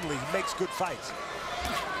friendly. He makes good fights.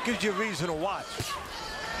 Gives you a reason to watch.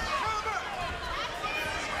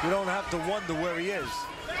 You don't have to wonder where he is.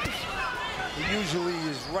 He usually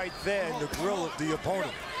is right there in the grill of the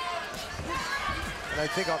opponent. And I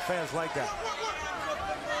think our fans like that.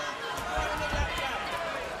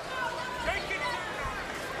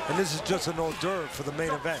 And this is just an hors d'oeuvre for the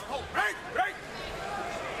main event.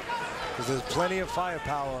 Because there's plenty of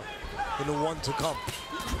firepower in the one to come.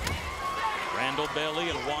 Randall Bailey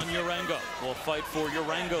and Juan Urango will fight for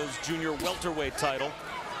Urango's junior welterweight title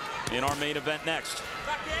in our main event next.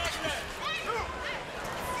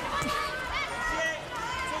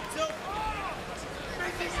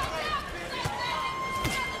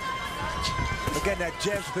 Again, that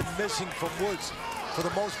jab's been missing from Woods. for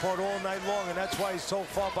the most part all night long, and that's why he's so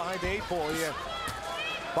far behind the 8 ball here,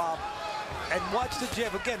 Bob. And watch the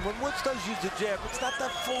jab. Again, when Woods does use the jab, it's not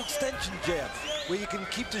that full extension jab where you can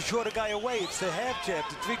keep the shorter guy away. It's the half jab,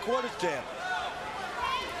 the 3/4 jab.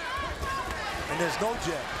 And there's no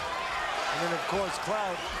jab. And then, of course,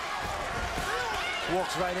 Cloud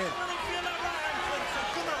walks right in.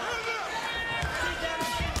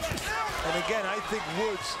 And again, I think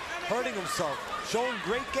Woods hurting himself, showing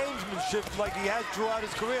great gamesmanship like he has throughout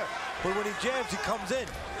his career. But when he jabs, he comes in,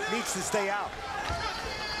 needs to stay out.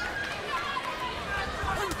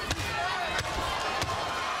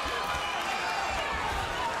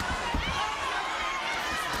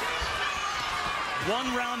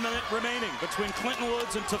 One round minute remaining between Clinton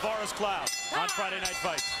Woods and Tavoris Cloud on Friday Night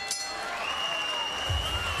Fights.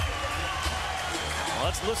 Well,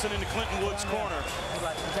 let's listen into Clinton Woods' corner.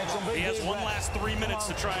 He has one last 3 minutes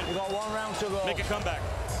to try and make a comeback.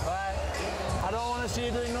 Right. I don't want to see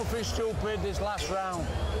you doing nothing stupid this last round.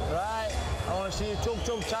 Right? I want to see you tuck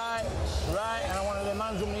tight. Right? And I want the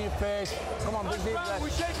hands up in your face. Come on, big deep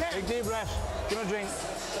breaths. Big deep breaths. Give me a drink.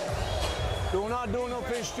 Do not do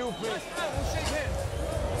nothing stupid.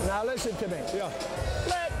 Now listen to me. Yeah.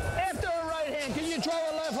 After a right hand, can you throw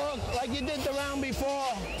a left hook like you did the round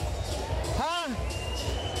before? Huh?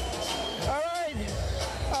 All right?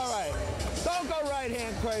 All right. Don't go right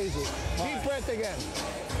hand crazy. Deep breath again.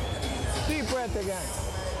 Deep breath again.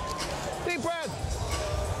 Deep breath.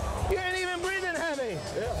 You ain't even breathing heavy.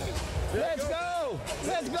 Yeah. Let's go.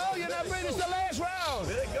 Let's go. You're not breathing. It's the last round.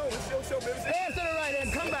 There you go. After the right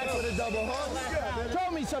hand, come back with a double hook.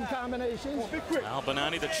 Throw me some combinations. Al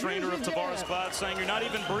Bonani, the trainer of Tavoris Cloud, saying you're not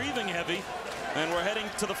even breathing heavy. And we're heading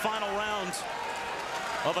to the final round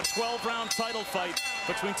of a 12-round title fight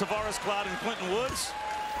between Tavoris Cloud and Clinton Woods.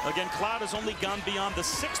 Again, Cloud has only gone beyond the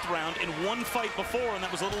 6th round in one fight before, and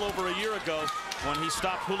that was a little over a year ago when he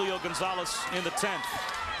stopped Julio Gonzalez in the 10th.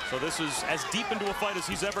 So this is as deep into a fight as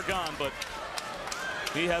he's ever gone, but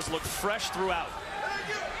he has looked fresh throughout.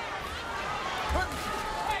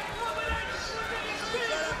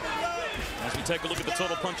 As we take a look at the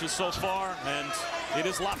total punches so far, and it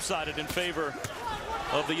is lopsided in favor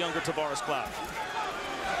of the younger Tavoris Cloud.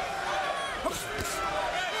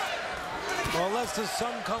 Well, unless the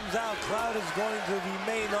sun comes out, Cloud is going to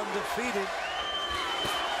remain undefeated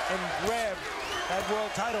and grab that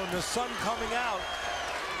world title. And the sun coming out,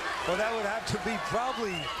 well, that would have to be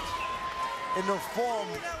probably in the form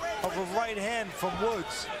of a right hand from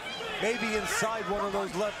Woods, maybe inside one of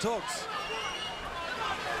those left hooks.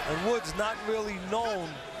 And Woods not really known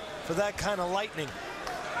for that kind of lightning,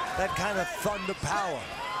 that kind of thunder power.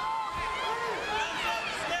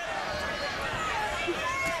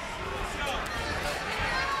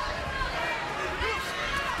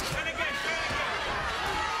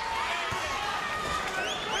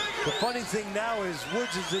 The funny thing now is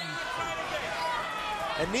Woods is in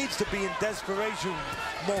and needs to be in desperation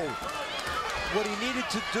mode. What he needed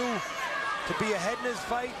to do to be ahead in his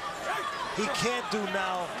fight, he can't do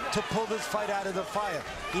now to pull this fight out of the fire.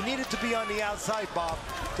 He needed to be on the outside, Bob,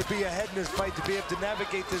 to be ahead in his fight, to be able to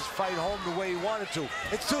navigate this fight home the way he wanted to.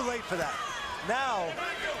 It's too late for that. Now,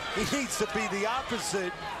 he needs to be the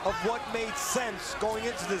opposite of what made sense going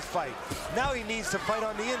into this fight. Now he needs to fight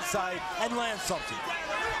on the inside and land something.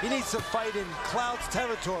 He needs to fight in Cloud's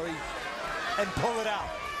territory and pull it out.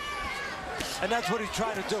 And that's what he's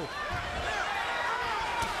trying to do.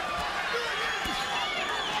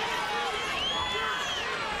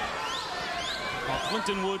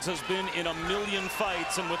 Clinton Woods has been in a million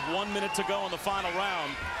fights, and with 1 minute to go in the final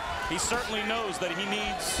round, he certainly knows that he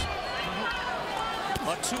needs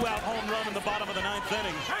a 2-out home run in the bottom of the 9th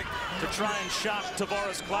inning to try and shock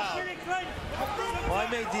Tavoris Cloud. Well, I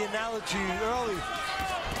made the analogy early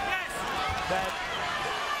that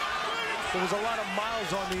there was a lot of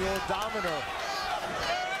miles on the odometer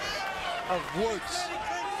of Woods.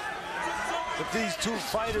 If these two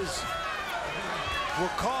fighters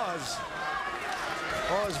were cars,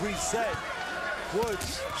 or as we said,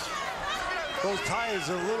 Woods, those tires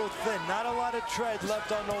are a little thin. Not a lot of tread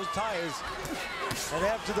left on those tires. And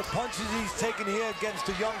after the punches he's taken here against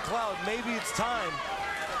the young Cloud, maybe it's time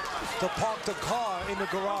to park the car in the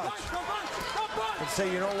garage and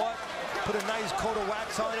say, you know what? Put a nice coat of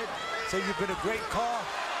wax on it. Say you've been a great car.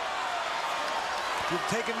 You've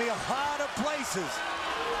taken me a lot of places.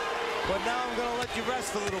 But now I'm going to let you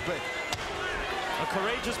rest a little bit. A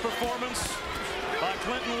courageous performance by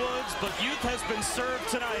Clinton Woods, but youth has been served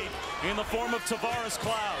tonight in the form of Tavoris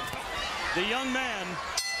Cloud. The young man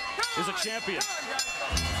is a champion.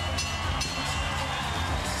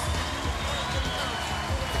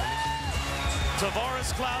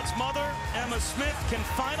 Tavoris Cloud's mother, Emma Smith, can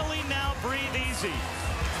finally now breathe easy,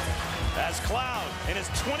 as Cloud, in his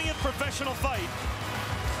 20th professional fight,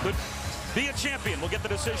 could be a champion. We'll get the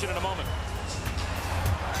decision in a moment.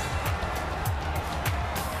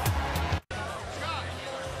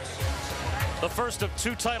 The first of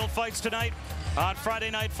 2 title fights tonight on Friday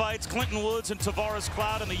Night Fights. Clinton Woods and Tavoris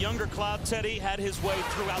Cloud, and the younger Cloud, Teddy, had his way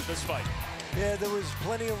throughout this fight. Yeah, there was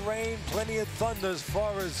plenty of rain, plenty of thunder as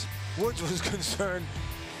far as Woods was concerned,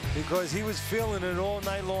 because he was feeling it all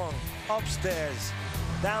night long. Upstairs,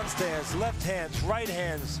 downstairs, left hands, right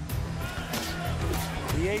hands.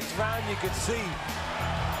 The 8th round, you could see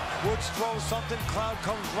Woods throws something, Cloud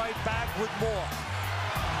comes right back with more.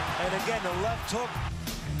 And again, the left hook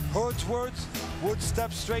hurts Woods. Woods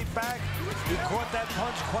steps straight back. He caught that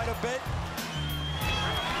punch quite a bit.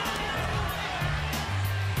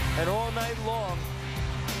 And all night long,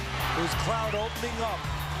 it was Cloud opening up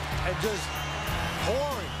and just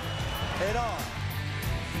pouring it on.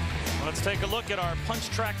 Let's take a look at our Punch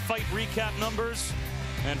Track fight recap numbers.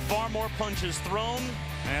 And far more punches thrown,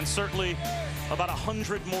 and certainly about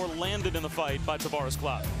 100 more landed in the fight by Tavoris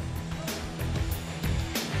Cloud.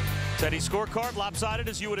 Teddy's scorecard, lopsided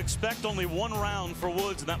as you would expect. Only 1 round for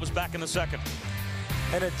Woods, and that was back in the 2nd.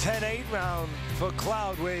 And a 10-8 round for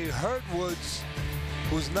Cloud, where he hurt Woods,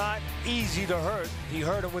 who's not easy to hurt. He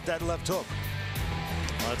hurt him with that left hook.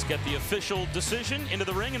 Let's get the official decision into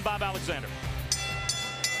the ring, and Bob Alexander.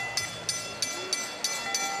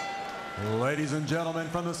 Ladies and gentlemen,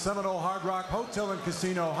 from the Seminole Hard Rock Hotel and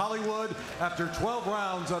Casino, Hollywood, after 12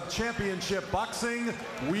 rounds of championship boxing,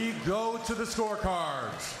 we go to the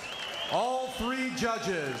scorecards. All 3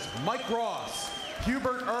 judges, Mike Ross,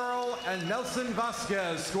 Hubert Earle, and Nelson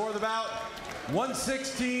Vazquez, score the bout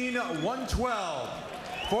 116-112.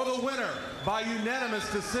 For the winner, by unanimous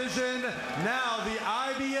decision, now the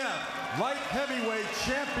IBF light heavyweight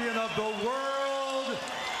champion of the world,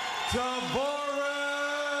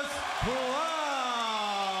 Tavoris Cloud.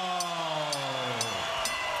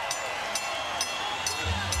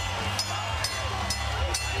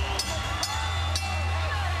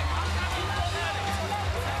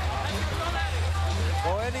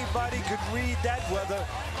 Well, anybody could read that weather.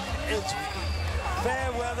 It's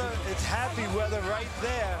fair weather, it's happy weather right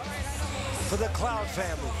there for the Cloud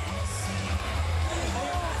family.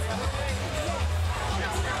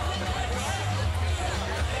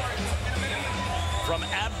 From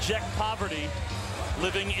abject poverty,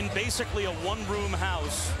 living in basically a 1-room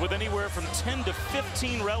house with anywhere from 10 to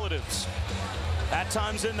 15 relatives, at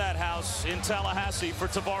times in that house in Tallahassee, for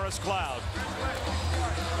Tavoris Cloud,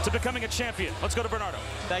 to becoming a champion. Let's go to Bernardo.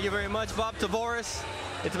 Thank you very much, Bob. Tavoris,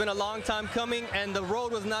 it's been a long time coming, and the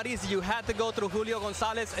road was not easy. You had to go through Julio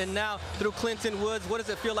Gonzalez and now through Clinton Woods. What does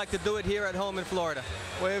it feel like to do it here at home in Florida?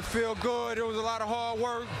 Well, it feels good. It was a lot of hard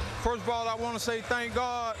work. First of all, I want to say thank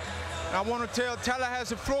God. And I want to tell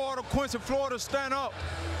Tallahassee, Florida, Quincy, Florida, stand up.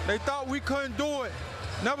 They thought we couldn't do it.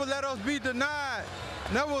 Never let us be denied.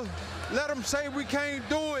 Never let them say we can't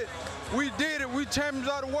do it. We did it. We champions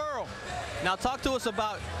of the world. Now talk to us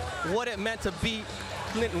about what it meant to beat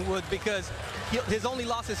Clinton Woods, because his only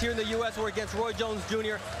losses here in the U.S. were against Roy Jones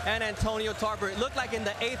Jr. and Antonio Tarver. It looked like in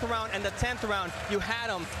the 8th round and the 10th round you had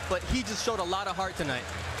him, but he just showed a lot of heart tonight.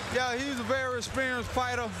 Yeah, he's a very experienced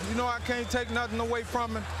fighter. You know, I can't take nothing away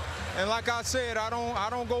from him. And like I said, I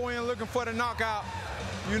don't go in looking for the knockout.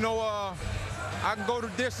 You know, I can go the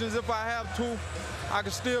distance if I have to. I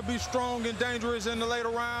can still be strong and dangerous in the later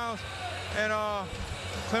rounds. And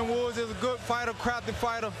Clinton Woods is a good fighter, crafty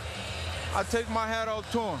fighter. I take my hat off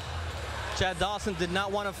to him. Chad Dawson did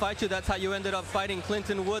not want to fight you. That's how you ended up fighting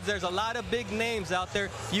Clinton Woods. There's a lot of big names out there.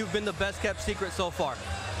 You've been the best kept secret so far.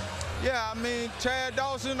 Yeah, I mean, Chad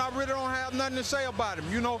Dawson, I really don't have nothing to say about him.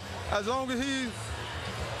 You know, as long as he's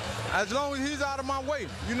out of my way,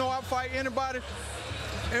 you know, I fight anybody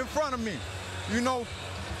in front of me. You know,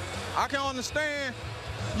 I can understand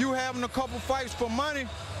you having a couple fights for money,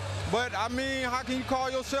 but I mean, how can you call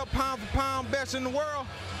yourself pound for pound best in the world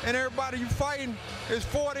and everybody you fighting is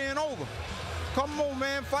 40 and over? Come on,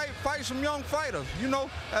 man, fight some young fighters. You know,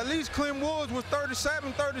 at least Clinton Woods was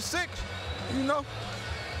 37, 36, you know.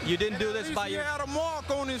 You didn't do this by yourself. He had a mark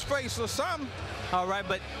on his face or something. All right,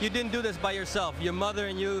 but you didn't do this by yourself. Your mother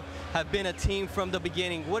and you have been a team from the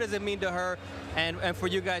beginning. What does it mean to her and for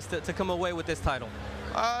you guys to come away with this title?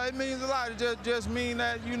 It means a lot. It just mean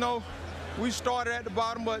that, you know, we started at the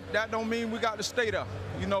bottom, but that don't mean we got to stay there.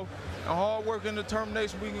 You know, and hard work and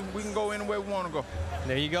determination, we can go anywhere we want to go.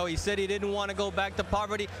 There you go. He said he didn't want to go back to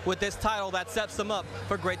poverty. With this title, that sets him up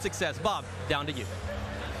for great success. Bob, down to you.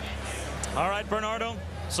 All right, Bernardo.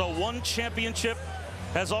 So one championship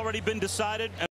has already been decided.